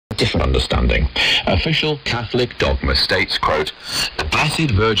different understanding. Official Catholic dogma states, quote, "The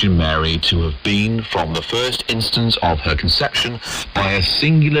Blessed Virgin Mary to have been from the first instance of her conception by a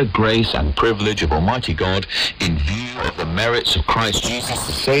singular grace and privilege of Almighty God in view of the merits of Christ Jesus,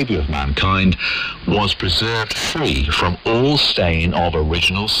 the Saviour of mankind, was preserved free from all stain of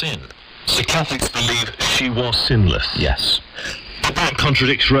original sin." So Catholics believe she was sinless? Yes. But that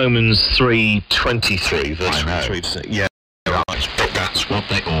contradicts Romans 3:23, verse 3. Yeah. Right, but that's what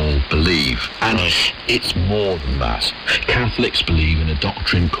they all believe. And it's more than that. Catholics believe in a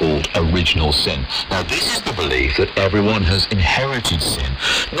doctrine called original sin. Now, this is the belief that everyone has inherited sin.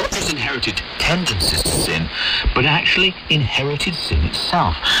 Not just inherited tendencies to sin, but actually inherited sin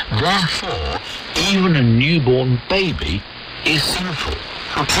itself. Therefore, even a newborn baby is sinful.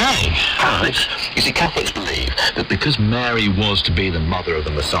 Okay, right. You see, Catholics believe that because Mary was to be the mother of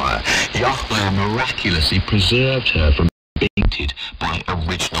the Messiah, Yahweh miraculously preserved her from being tainted by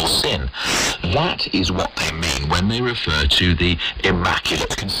original sin. That is what they mean when they refer to the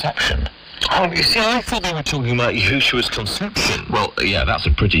Immaculate Conception. Oh, you see, I thought they were talking about Yahushua's conception. Well, yeah, that's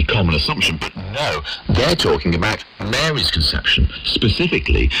a pretty common assumption, but no, they're talking about Mary's conception,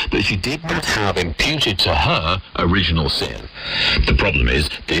 specifically that she did not have imputed to her original sin. The problem is,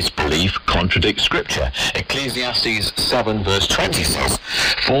 this belief contradicts Scripture. Ecclesiastes 7 verse 20 says,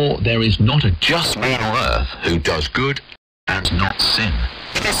 "For there is not a just man on earth who does good and not sin."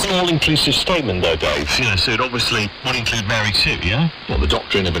 It's an all-inclusive statement, though, Dave. You know, so it obviously would include Mary too, yeah? Well, the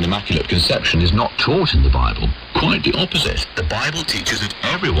doctrine of an Immaculate Conception is not taught in the Bible. Quite the opposite. The Bible teaches that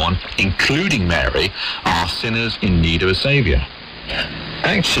everyone, including Mary, are sinners in need of a Saviour.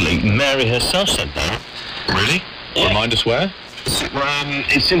 Actually, Mary herself said that. Really? Yeah. Remind us where?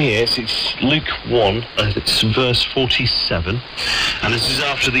 It's in here. It's Luke 1. It's verse 47. And this is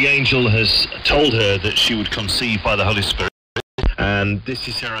after the angel has told her that she would conceive by the Holy Spirit. And this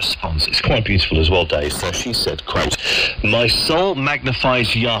is her response. It's quite beautiful as well, Dave. So she said, quote, "My soul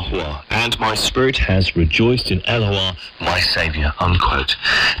magnifies Yahweh, and my spirit has rejoiced in Elohim, my Saviour," unquote.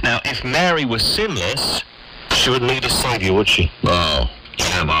 Now, if Mary was sinless, she wouldn't need a Saviour, would she? Oh,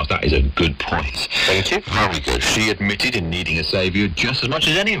 yeah, Mark, that is a good point. Thank you. Very good. She admitted in needing a Saviour just as much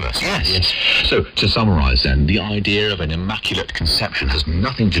as any of us. Yes. So, to summarise then, the idea of an Immaculate Conception has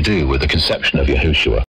nothing to do with the conception of Yahushua.